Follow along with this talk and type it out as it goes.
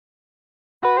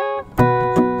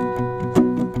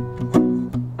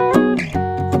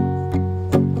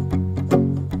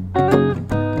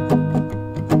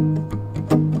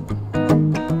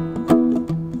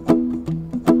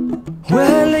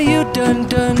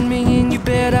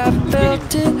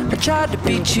tried to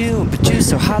be chill, but you're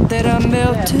so hot that I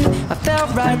melted. I fell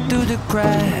right through the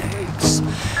cracks.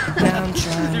 Now I'm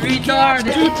trying to retard.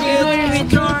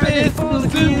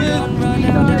 run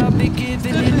out. I'll be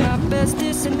giving it my best.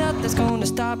 This and nothing's gonna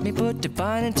stop me but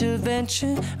divine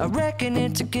intervention. I reckon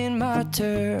it's again my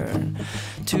turn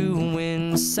to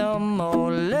win some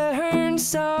or learn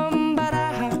some, but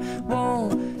I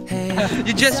won't.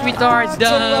 You just retard,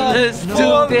 dumb,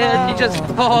 stupid, you just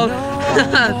fall.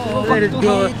 Let it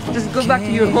go. Just go back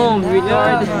to your home,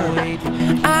 retard.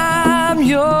 I'm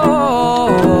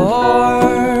yours.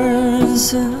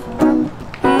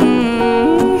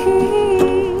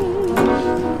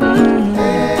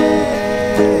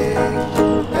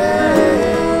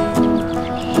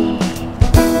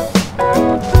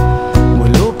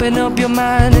 Well, open up your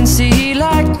mind and see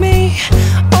like me.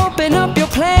 Open up your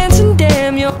plans and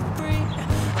damn, you're free.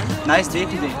 Nice day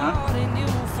today, huh?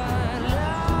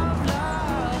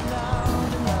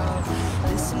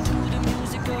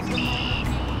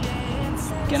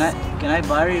 Can I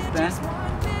borrow your pen?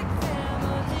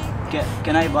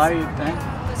 Can I borrow your pen?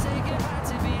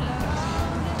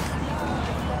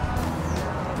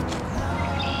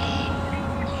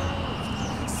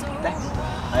 Thanks.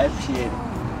 I appreciate it.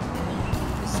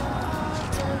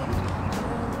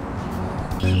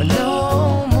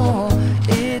 No more,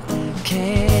 it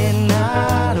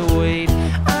cannot wait.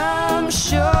 I'm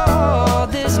sure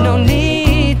there's no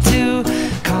need to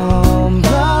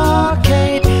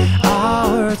complicate.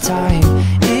 Our time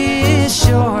is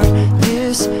short,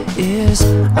 this is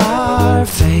our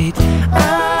fate.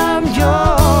 I'm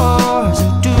yours.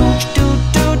 Do you,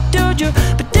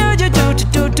 but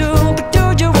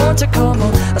do you want to come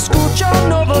on? I scooch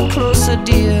on over closer,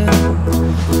 dear,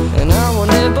 and I will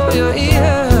nibble your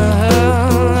ear.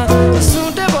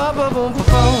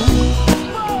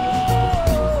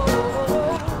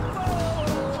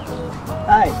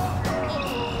 Hi.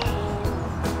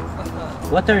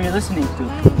 What are you listening to?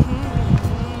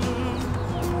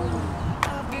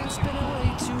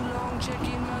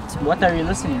 What are you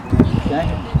listening to? Can I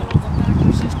hear?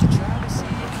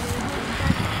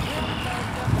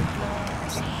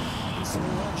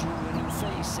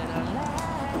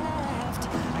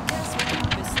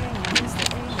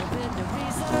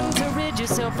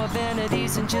 Yourself of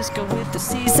vanities and just go with the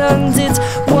seasons. It's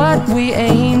what we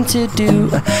aim to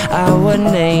do. Our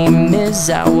name is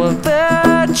our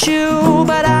virtue,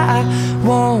 but I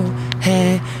won't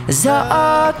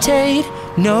hesitate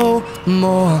no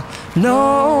more,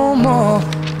 no more.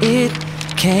 It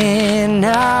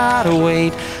cannot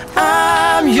wait.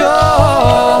 I'm yours.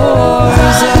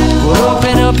 Well,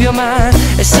 open up your mind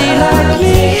and see like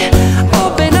me.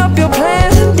 Open up your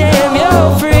plans and damn,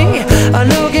 you're free. I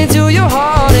look into your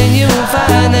heart and you'll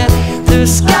find that the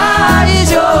sky is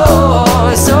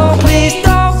yours. So please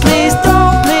don't, please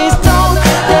don't, please don't.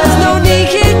 There's no need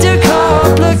here to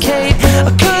complicate,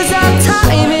 'cause our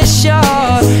time is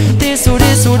short. This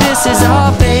is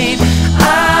our fate.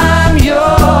 I'm yours.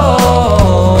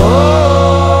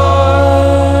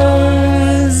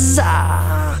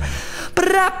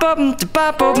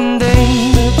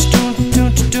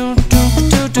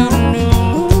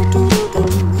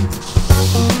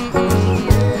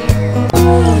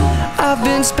 I've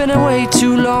been spending way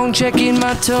too long checking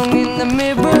my tongue in the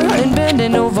mirror and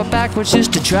bending over backwards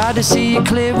just to try to see it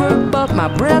clearer, but my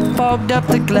breath fogged up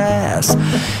the glass,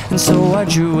 and so I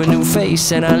drew a new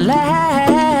face and I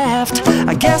laughed.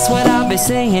 I guess what I'll be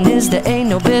saying is there ain't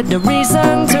no better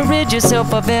reason to rid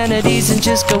yourself of vanities and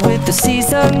just go with the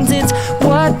seasons. It's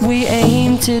what we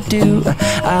aim to do.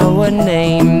 Our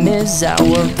name is our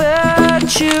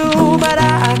virtue, but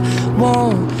I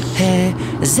won't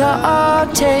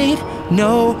hesitate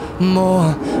no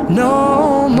more,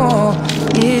 no more.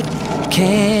 It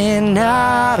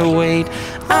cannot wait.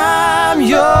 I'm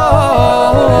yours.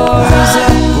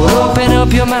 Well, open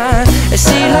up your mind and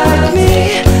see like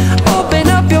me. Open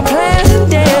up your plans and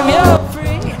damn, you're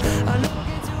free. I look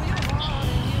into your heart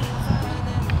and you'll find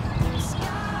that the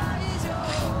sky is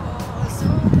yours. So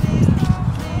please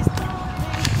don't, please don't,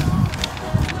 please don't.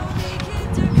 There's no need here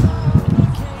to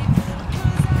complicate,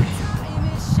 'cause our time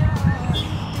is short.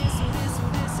 This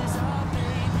is our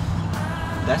fate.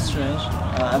 That's strange.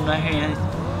 I'm not hearing anything.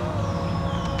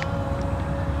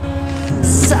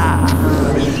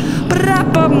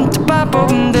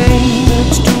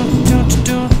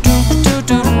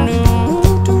 Ba-da-bum-da-ba-bum-ding.